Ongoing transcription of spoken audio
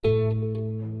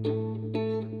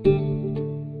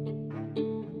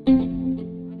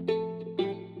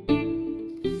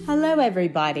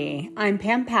everybody. I'm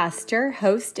Pam Pastor,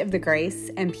 host of the Grace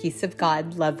and Peace of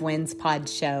God Love Wins Pod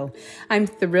Show. I'm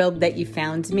thrilled that you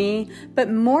found me,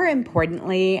 but more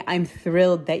importantly, I'm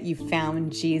thrilled that you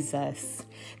found Jesus.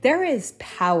 There is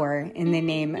power in the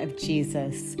name of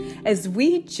Jesus. As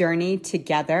we journey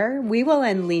together, we will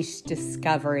unleash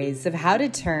discoveries of how to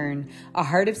turn a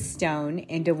heart of stone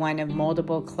into one of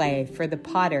moldable clay for the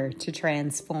potter to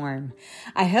transform.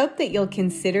 I hope that you'll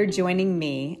consider joining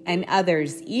me and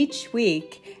others each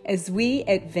week as we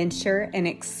adventure and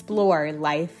explore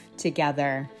life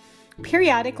together.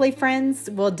 Periodically, friends,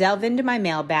 we'll delve into my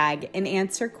mailbag and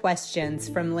answer questions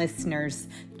from listeners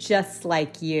just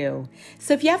like you.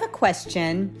 So if you have a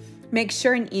question, make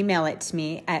sure and email it to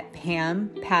me at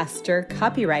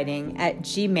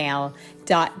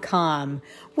pampastorcopywriting@gmail.com.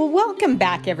 Well, welcome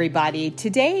back, everybody.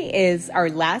 Today is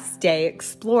our last day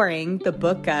exploring the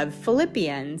book of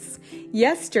Philippians.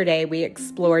 Yesterday, we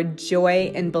explored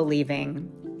joy in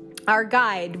believing. Our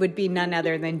guide would be none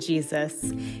other than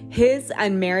Jesus. His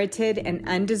unmerited and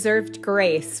undeserved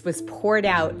grace was poured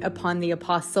out upon the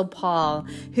Apostle Paul,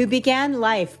 who began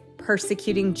life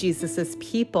persecuting Jesus's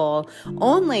people,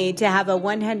 only to have a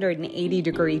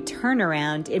 180-degree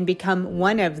turnaround and become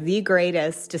one of the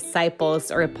greatest disciples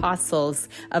or apostles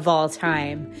of all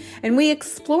time. And we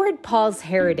explored Paul's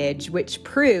heritage, which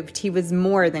proved he was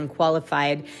more than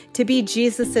qualified to be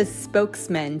Jesus's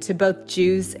spokesman to both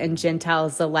Jews and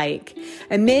Gentiles alike.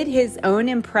 Amid his own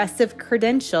impressive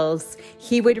credentials,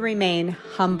 he would remain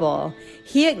humble.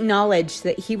 He acknowledged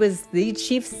that he was the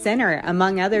chief sinner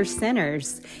among other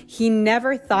sinners. He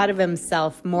never thought of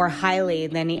himself more highly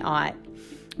than he ought.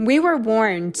 We were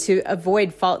warned to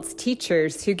avoid false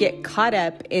teachers who get caught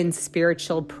up in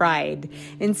spiritual pride.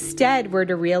 Instead, we're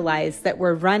to realize that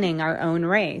we're running our own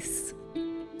race.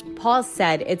 Paul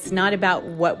said it's not about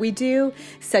what we do,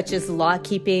 such as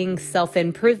law-keeping,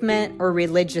 self-improvement, or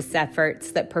religious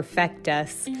efforts that perfect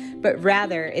us, but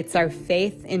rather it's our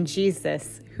faith in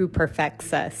Jesus who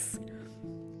perfects us.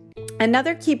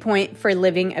 Another key point for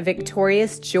living a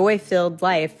victorious, joy-filled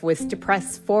life was to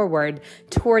press forward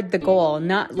toward the goal,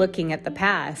 not looking at the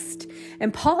past.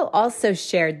 And Paul also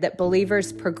shared that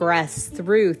believers progress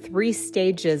through 3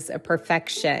 stages of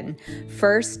perfection.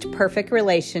 First, perfect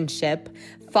relationship,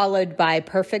 followed by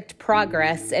perfect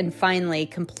progress, and finally,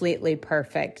 completely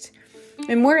perfect.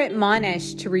 And we're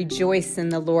admonished to rejoice in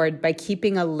the Lord by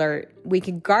keeping alert. We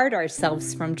can guard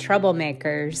ourselves from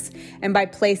troublemakers and by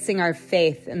placing our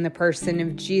faith in the person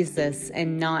of Jesus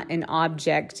and not an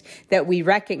object that we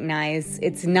recognize.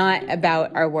 It's not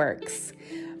about our works.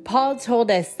 Paul told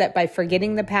us that by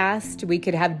forgetting the past, we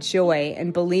could have joy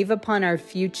and believe upon our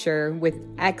future with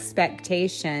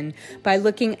expectation by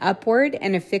looking upward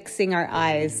and affixing our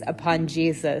eyes upon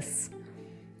Jesus.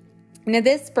 Now,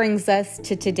 this brings us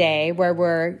to today, where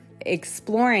we're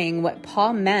exploring what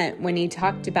Paul meant when he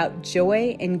talked about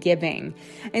joy and giving.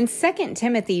 And 2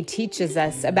 Timothy teaches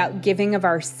us about giving of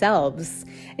ourselves.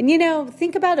 And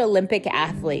think about Olympic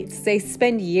athletes. They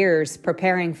spend years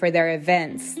preparing for their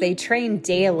events. They train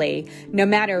daily, no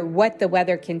matter what the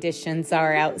weather conditions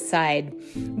are outside.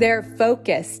 They're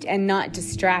focused and not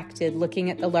distracted,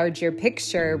 looking at the larger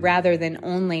picture rather than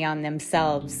only on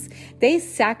themselves. They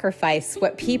sacrifice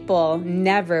what people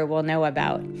never will know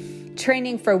about,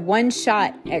 training for one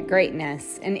shot at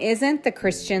greatness. And isn't the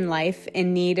Christian life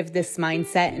in need of this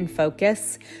mindset and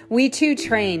focus? We too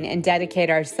train and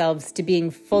dedicate ourselves to being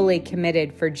fully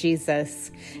committed for Jesus.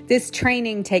 This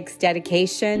training takes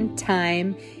dedication,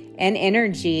 time, and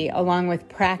energy, along with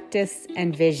practice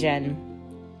and vision.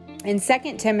 In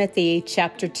 2 Timothy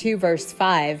chapter 2, verse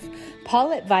 5,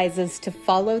 Paul advises to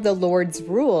follow the Lord's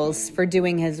rules for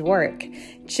doing his work,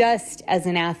 just as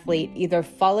an athlete either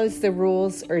follows the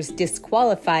rules or is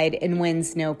disqualified and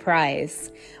wins no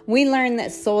prize. We learn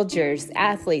that soldiers,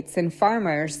 athletes, and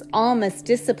farmers all must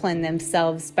discipline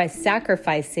themselves by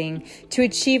sacrificing to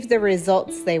achieve the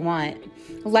results they want.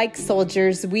 Like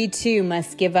soldiers, we too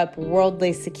must give up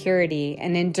worldly security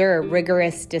and endure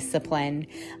rigorous discipline.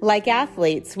 Like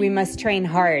athletes, we must train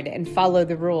hard and follow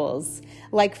the rules.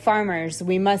 Like farmers,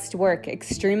 we must work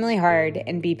extremely hard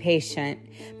and be patient.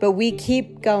 But we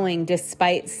keep going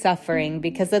despite suffering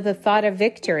because of the thought of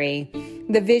victory,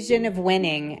 the vision of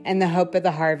winning, and the hope of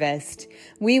the harvest.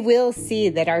 We will see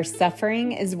that our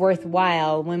suffering is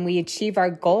worthwhile when we achieve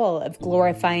our goal of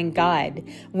glorifying God,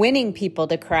 winning people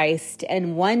to Christ,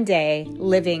 and one day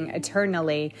living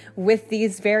eternally with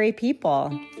these very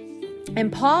people.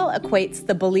 And Paul equates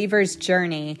the believer's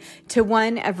journey to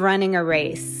one of running a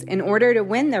race. In order to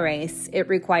win the race, it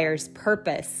requires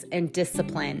purpose and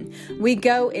discipline. We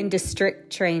go into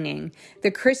strict training.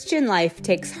 The Christian life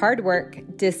takes hard work,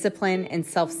 discipline, and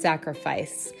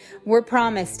self-sacrifice. We're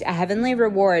promised a heavenly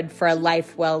reward for a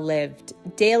life well lived.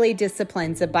 Daily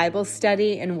disciplines of Bible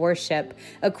study and worship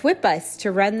equip us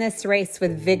to run this race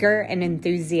with vigor and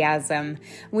enthusiasm.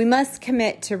 We must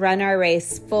commit to run our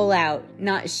race full out,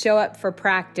 not show up for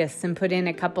practice and put in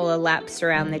a couple of laps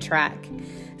around the track.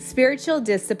 Spiritual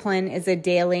discipline is a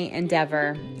daily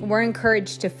endeavor. We're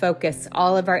encouraged to focus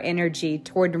all of our energy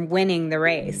toward winning the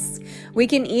race. We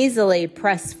can easily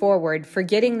press forward,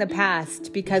 forgetting the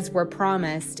past because we're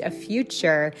promised a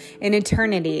future in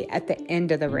eternity at the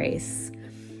end of the race.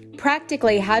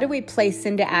 Practically, how do we place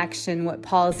into action what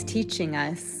Paul's teaching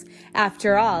us?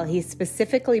 After all, he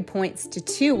specifically points to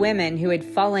two women who had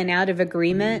fallen out of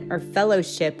agreement or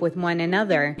fellowship with one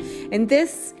another, and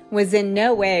this was in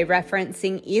no way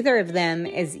referencing either of them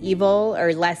as evil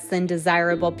or less than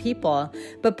desirable people.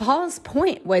 But Paul's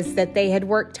point was that they had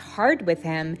worked hard with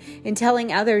him in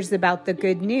telling others about the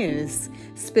good news.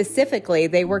 Specifically,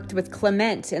 they worked with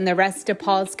Clement and the rest of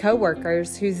Paul's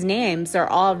co-workers, whose names are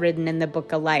all written in the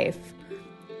Book of Life.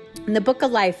 And the Book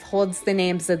of Life holds the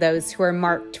names of those who are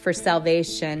marked for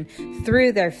salvation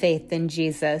through their faith in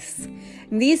Jesus.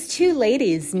 These two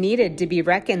ladies needed to be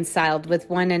reconciled with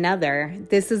one another.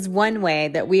 This is one way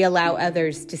that we allow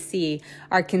others to see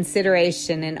our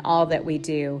consideration in all that we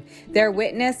do. Their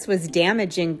witness was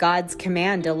damaging God's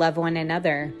command to love one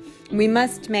another. We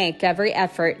must make every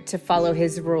effort to follow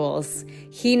His rules.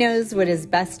 He knows what is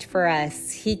best for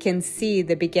us. He can see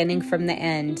the beginning from the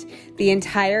end. The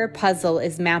entire puzzle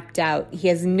is mapped out. He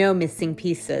has no missing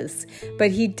pieces.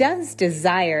 But He does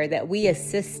desire that we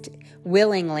assist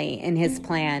willingly in His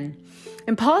plan.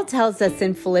 And Paul tells us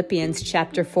in Philippians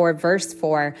chapter 4, verse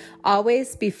 4,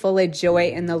 always be full of joy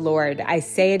in the Lord. I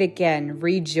say it again,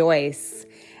 rejoice.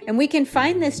 And we can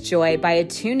find this joy by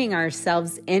attuning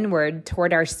ourselves inward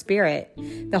toward our spirit,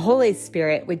 the Holy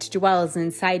Spirit, which dwells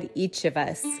inside each of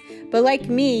us. But like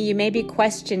me, you may be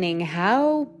questioning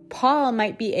how Paul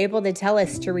might be able to tell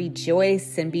us to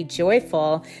rejoice and be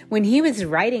joyful when he was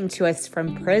writing to us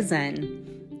from prison.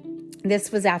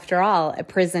 This was, after all, a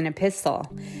prison epistle.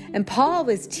 And Paul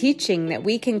was teaching that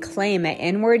we can claim an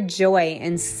inward joy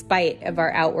in spite of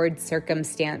our outward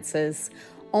circumstances.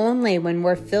 Only when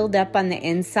we're filled up on the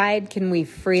inside can we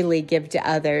freely give to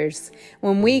others.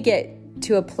 When we get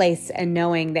to a place and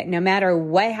knowing that no matter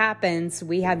what happens,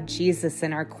 we have Jesus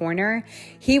in our corner,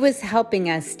 He was helping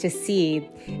us to see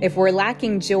if we're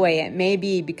lacking joy, it may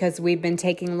be because we've been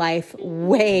taking life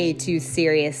way too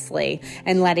seriously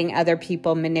and letting other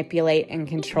people manipulate and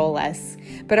control us.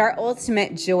 But our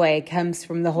ultimate joy comes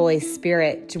from the Holy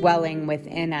Spirit dwelling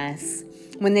within us.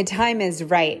 When the time is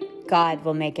right, God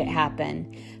will make it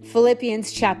happen.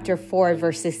 Philippians chapter 4,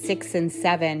 verses 6 and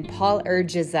 7, Paul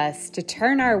urges us to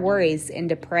turn our worries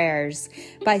into prayers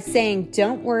by saying,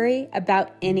 don't worry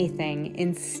about anything.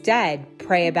 Instead,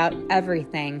 pray about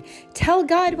everything. Tell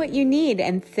God what you need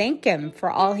and thank Him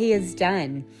for all He has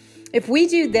done. If we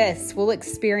do this, we'll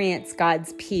experience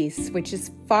God's peace, which is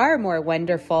far more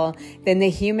wonderful than the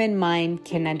human mind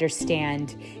can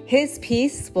understand. His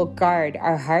peace will guard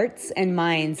our hearts and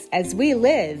minds as we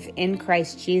live in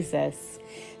Christ Jesus.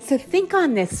 So think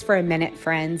on this for a minute,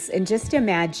 friends, and just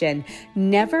imagine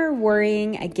never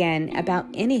worrying again about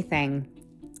anything.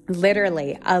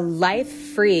 Literally, a life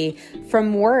free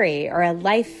from worry or a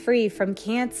life free from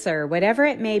cancer, whatever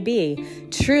it may be.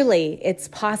 Truly, it's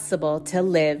possible to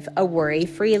live a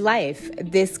worry-free life.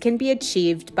 This can be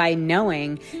achieved by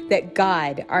knowing that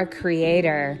God, our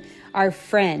Creator, our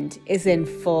friend, is in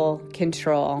full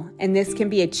control. And this can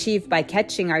be achieved by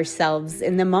catching ourselves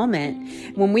in the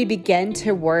moment. When we begin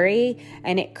to worry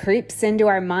and it creeps into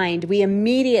our mind, we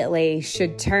immediately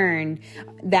should turn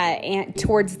that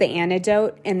towards the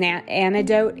antidote, and that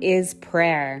antidote is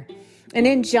prayer. And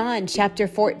in John chapter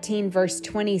 14, verse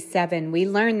 27, we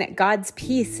learn that God's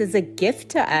peace is a gift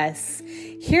to us.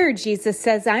 Here, Jesus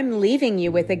says, I'm leaving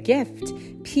you with a gift,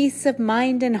 peace of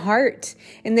mind and heart.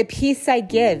 And the peace I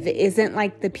give isn't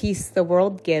like the peace the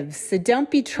world gives. So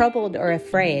don't be troubled or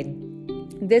afraid.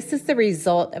 This is the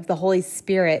result of the Holy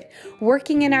Spirit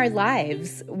working in our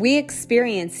lives. We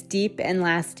experience deep and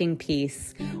lasting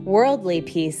peace. Worldly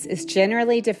peace is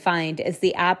generally defined as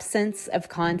the absence of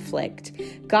conflict.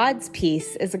 God's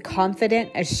peace is a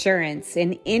confident assurance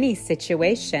in any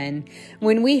situation.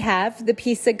 When we have the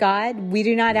peace of God, we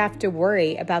do not have to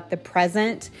worry about the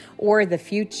present or the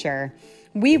future.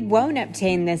 We won't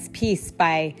obtain this peace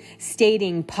by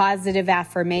stating positive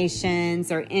affirmations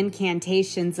or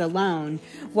incantations alone.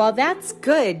 While that's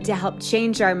good to help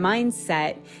change our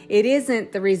mindset, it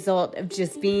isn't the result of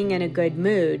just being in a good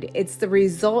mood. It's the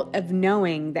result of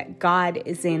knowing that God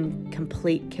is in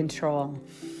complete control.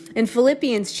 In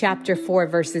Philippians chapter 4,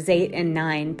 verses 8 and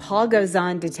 9, Paul goes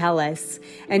on to tell us,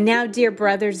 "And now, dear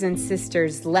brothers and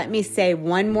sisters, let me say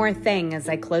one more thing as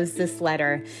I close this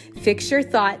letter. Fix your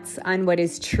thoughts on what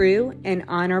is true and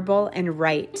honorable and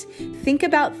right. Think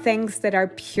about things that are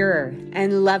pure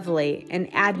and lovely and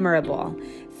admirable.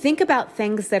 Think about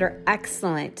things that are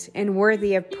excellent and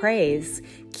worthy of praise.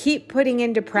 Keep putting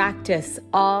into practice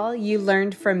all you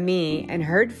learned from me and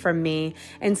heard from me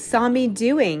and saw me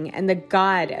doing, and the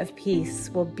God of peace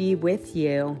will be with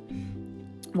you."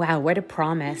 Wow, what a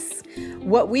promise.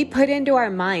 What we put into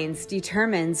our minds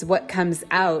determines what comes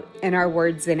out in our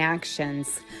words and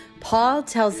actions. Paul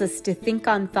tells us to think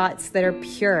on thoughts that are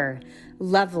pure,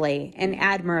 lovely, and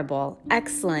admirable,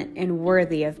 excellent, and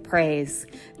worthy of praise.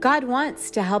 God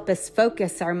wants to help us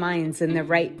focus our minds in the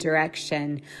right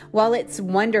direction. While it's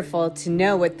wonderful to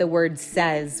know what the Word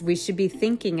says we should be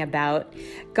thinking about,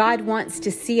 God wants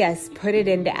to see us put it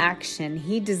into action.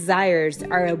 He desires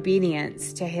our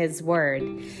obedience to His Word.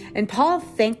 And Paul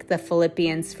thanked the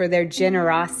Philippians for their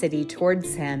generosity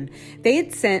towards him. They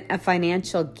had sent a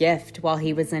financial gift while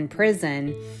he was in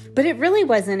prison, but it really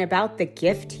wasn't about the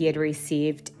gift he had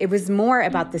received. It was more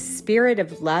about the spirit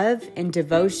of love and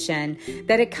devotion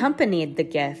that accompanied the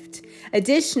gift.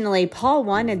 Additionally, Paul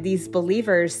wanted these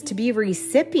believers to be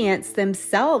recipients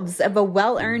themselves of a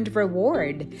well-earned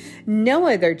reward. No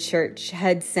other church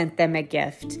had sent them a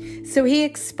gift, so he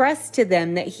expressed to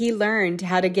them that he learned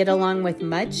how to get along with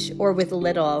much or with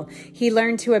little. He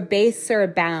learned to abase or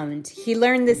abound. He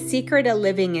learned the secret of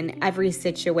living in every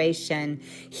situation.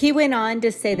 He went on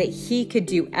to say that he could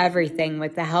do everything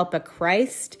with the help of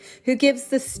Christ, who gives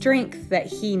the strength that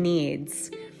he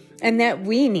needs and that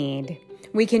we need.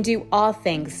 We can do all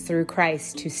things through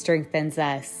Christ who strengthens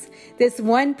us. This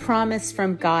one promise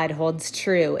from God holds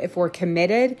true. If we're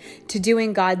committed to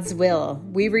doing God's will,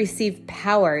 we receive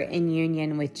power in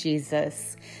union with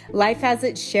Jesus. Life has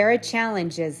its share of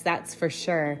challenges, that's for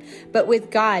sure. But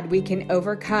with God, we can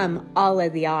overcome all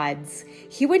of the odds.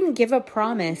 He wouldn't give a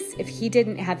promise if he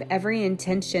didn't have every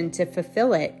intention to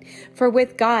fulfill it. For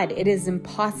with God, it is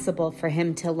impossible for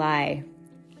him to lie.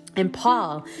 And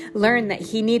Paul learned that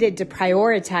he needed to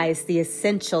prioritize the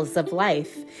essentials of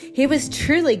life. He was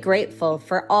truly grateful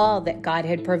for all that God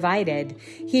had provided.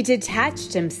 He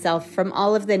detached himself from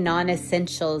all of the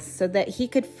non-essentials so that he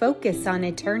could focus on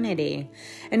eternity.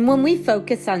 And when we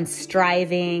focus on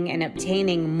striving and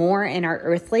obtaining more in our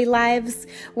earthly lives,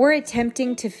 we're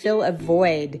attempting to fill a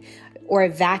void or a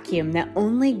vacuum that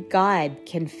only God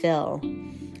can fill.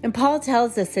 And Paul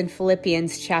tells us in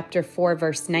Philippians chapter 4,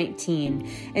 verse 19,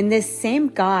 "And this same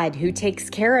God who takes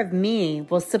care of me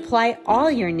will supply all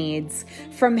your needs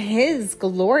from his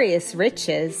glorious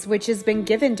riches, which has been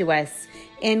given to us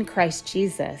in Christ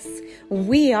Jesus."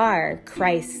 We are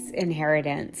Christ's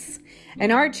inheritance.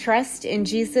 And our trust in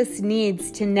Jesus needs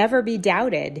to never be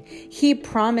doubted. He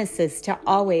promises to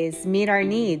always meet our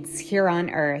needs here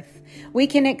on earth. We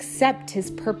can accept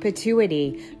his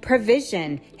perpetuity,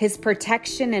 provision, his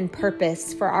protection and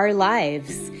purpose for our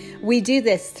lives. We do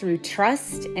this through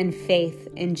trust and faith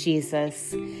in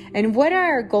Jesus. And what are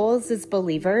our goals as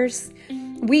believers?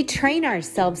 We train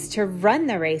ourselves to run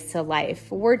the race of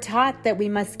life. We're taught that we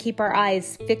must keep our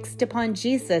eyes fixed upon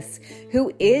Jesus,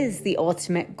 who is the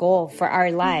ultimate goal for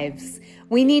our lives.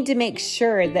 We need to make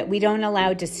sure that we don't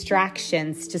allow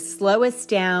distractions to slow us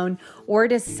down or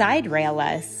to side rail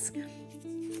us.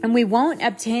 And we won't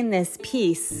obtain this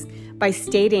peace by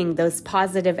stating those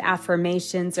positive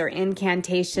affirmations or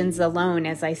incantations alone,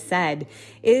 as I said.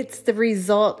 It's not the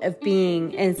result of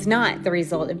being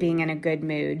in a good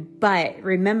mood. But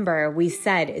remember, we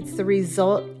said it's the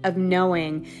result of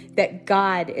knowing that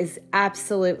God is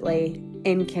absolutely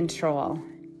in control.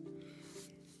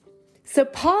 So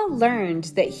Paul learned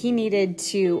that he needed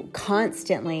to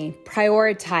constantly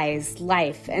prioritize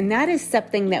life, and that is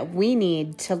something that we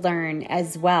need to learn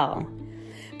as well.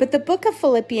 But the book of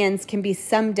Philippians can be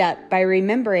summed up by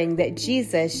remembering that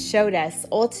Jesus showed us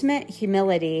ultimate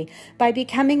humility by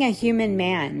becoming a human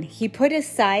man. He put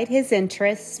aside his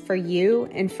interests for you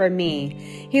and for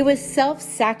me. He was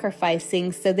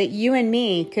self-sacrificing so that you and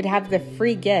me could have the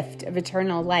free gift of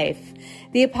eternal life.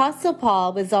 The Apostle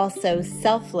Paul was also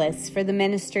selfless for the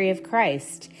ministry of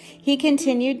Christ. He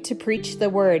continued to preach the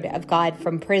word of God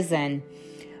from prison.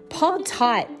 Paul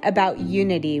taught about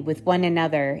unity with one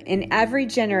another. In every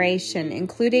generation,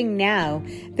 including now,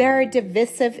 there are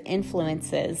divisive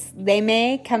influences. They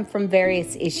may come from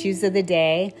various issues of the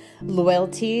day,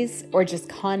 loyalties, or just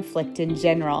conflict in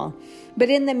general. But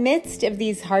in the midst of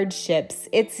these hardships,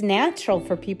 it's natural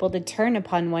for people to turn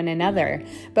upon one another.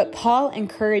 But Paul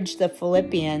encouraged the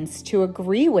Philippians to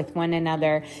agree with one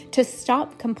another, to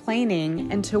stop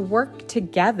complaining, and to work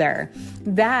together.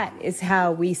 That is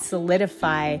how we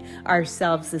solidify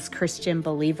ourselves as Christian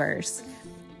believers.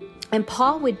 And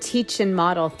Paul would teach and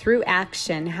model through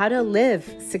action how to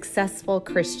live successful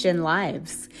Christian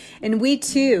lives. And we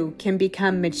too can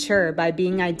become mature by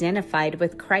being identified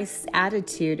with Christ's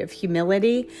attitude of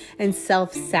humility and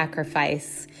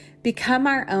self-sacrifice. Become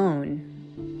our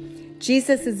own.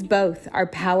 Jesus is both our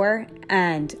power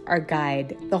and our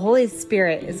guide. The Holy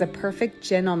Spirit is a perfect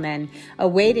gentleman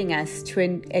awaiting us to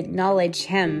acknowledge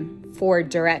him for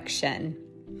direction.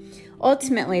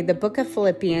 Ultimately, the book of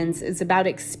Philippians is about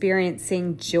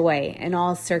experiencing joy in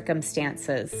all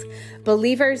circumstances.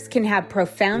 Believers can have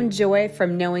profound joy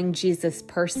from knowing Jesus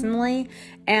personally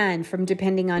and from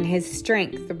depending on his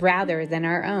strength rather than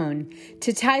our own.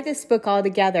 To tie this book all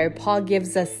together, Paul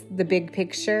gives us the big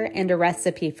picture and a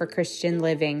recipe for Christian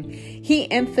living.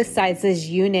 He emphasizes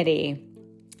unity,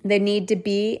 the need to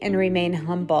be and remain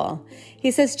humble. He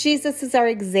says Jesus is our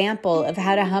example of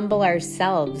how to humble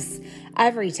ourselves.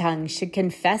 Every tongue should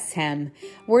confess him.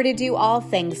 We're to do all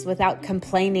things without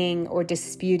complaining or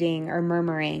disputing or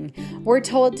murmuring. We're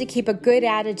told to keep a good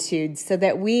attitude so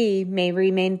that we may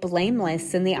remain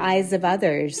blameless in the eyes of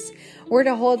others. We're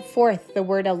to hold forth the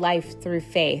word of life through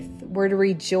faith. We're to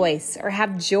rejoice or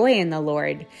have joy in the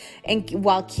Lord. And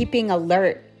while keeping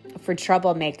alert for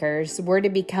troublemakers, we're to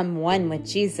become one with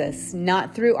Jesus,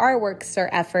 not through our works or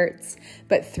efforts,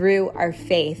 but through our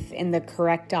faith in the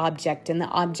correct object. And the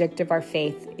object of our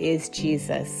faith is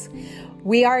Jesus.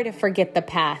 We are to forget the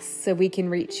past so we can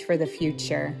reach for the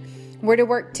future. We're to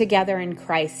work together in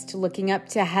Christ. Looking up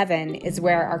to heaven is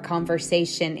where our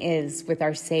conversation is with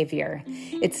our Savior.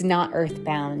 It's not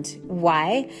earthbound.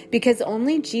 Why? Because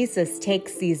only Jesus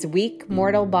takes these weak,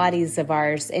 mortal bodies of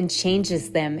ours and changes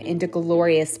them into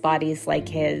glorious bodies like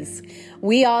his.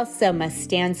 We also must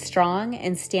stand strong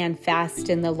and stand fast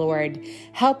in the Lord.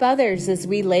 Help others as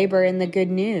we labor in the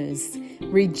good news.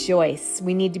 Rejoice.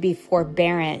 We need to be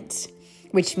forbearant,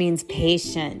 which means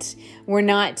patient. We're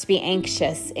not to be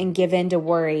anxious and give in to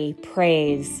worry.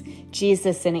 Praise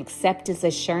Jesus and accept his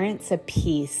assurance of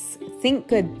peace. Think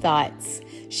good thoughts.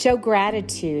 Show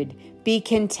gratitude. Be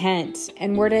content.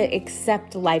 And we're to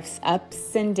accept life's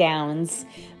ups and downs,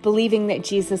 believing that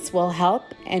Jesus will help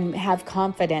and have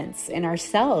confidence in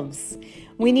ourselves.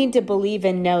 We need to believe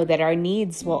and know that our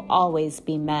needs will always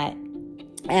be met.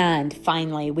 And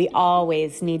finally, we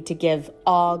always need to give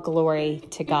all glory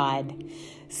to God.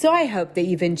 So I hope that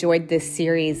you've enjoyed this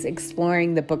series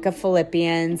exploring the book of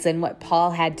Philippians and what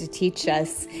Paul had to teach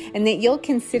us, and that you'll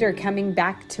consider coming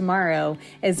back tomorrow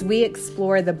as we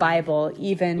explore the Bible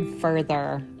even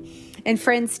further. And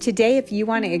friends, today, if you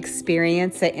want to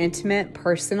experience an intimate,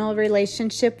 personal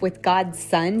relationship with God's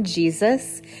Son,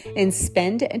 Jesus, and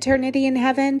spend eternity in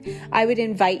heaven, I would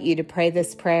invite you to pray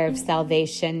this prayer of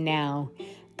salvation now.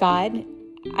 God,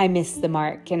 I missed the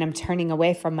mark and I'm turning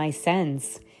away from my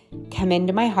sins. Come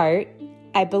into my heart.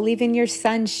 I believe in your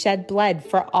Son's shed blood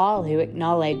for all who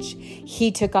acknowledge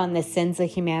he took on the sins of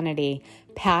humanity,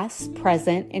 past,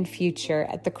 present, and future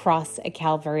at the cross at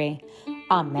Calvary.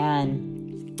 Amen.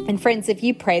 And friends, if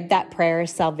you prayed that prayer of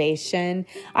salvation,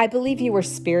 I believe you were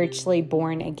spiritually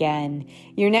born again.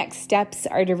 Your next steps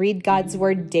are to read God's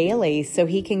word daily so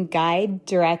he can guide,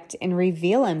 direct, and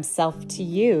reveal himself to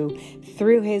you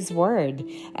through his word.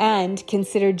 And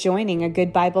consider joining a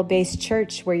good Bible-based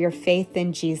church where your faith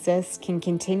in Jesus can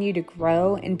continue to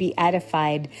grow and be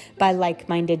edified by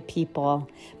like-minded people.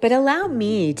 But allow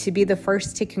me to be the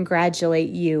first to congratulate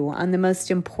you on the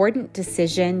most important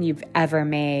decision you've ever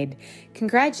made.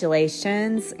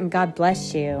 Congratulations, and God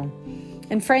bless you.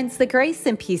 And friends, the Grace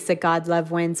and Peace of God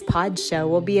Love Wins pod show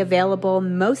will be available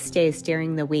most days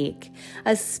during the week.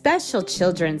 A special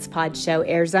children's pod show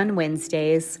airs on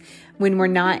Wednesdays when we're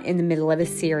not in the middle of a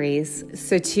series.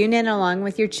 So tune in along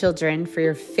with your children for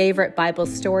your favorite Bible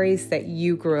stories that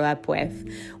you grew up with.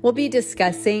 We'll be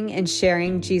discussing and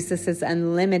sharing Jesus'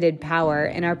 unlimited power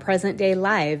in our present day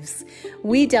lives.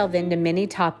 We delve into many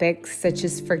topics such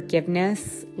as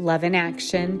forgiveness, love in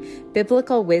action,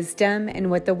 biblical wisdom, and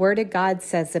what the Word of God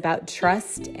says about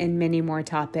trust, and many more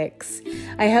topics.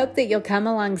 I hope that you'll come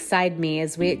alongside me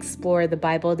as we explore the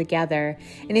Bible together.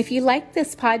 And if you like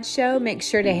this pod show, make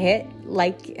sure to hit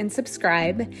like and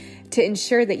subscribe to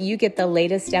ensure that you get the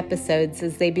latest episodes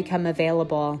as they become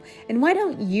available. And why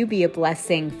don't you be a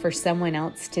blessing for someone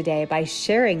else today by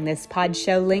sharing this pod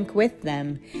show link with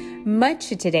them?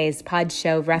 Much of today's pod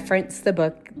show referenced the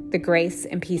book, The Grace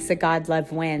and Peace of God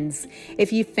Love Wins.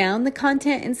 If you found the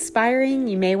content inspiring,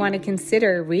 you may want to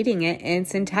consider reading it in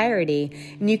its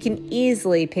entirety. And you can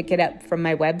easily pick it up from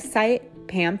my website,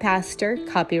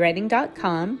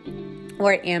 PamPastorCopywriting.com,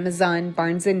 or at Amazon,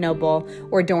 Barnes & Noble,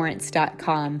 or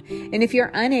Dorrance.com. And if you're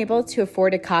unable to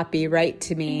afford a copy, write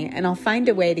to me, and I'll find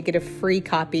a way to get a free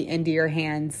copy into your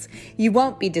hands. You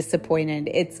won't be disappointed.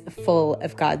 It's full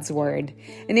of God's Word.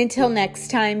 And until next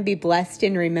time, be blessed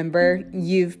and remember,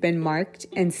 you've been marked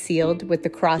and sealed with the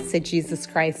cross of Jesus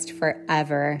Christ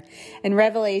forever. And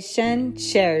Revelation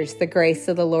shares the grace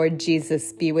of the Lord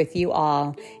Jesus be with you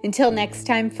all. Until next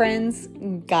time, friends,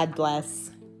 God bless.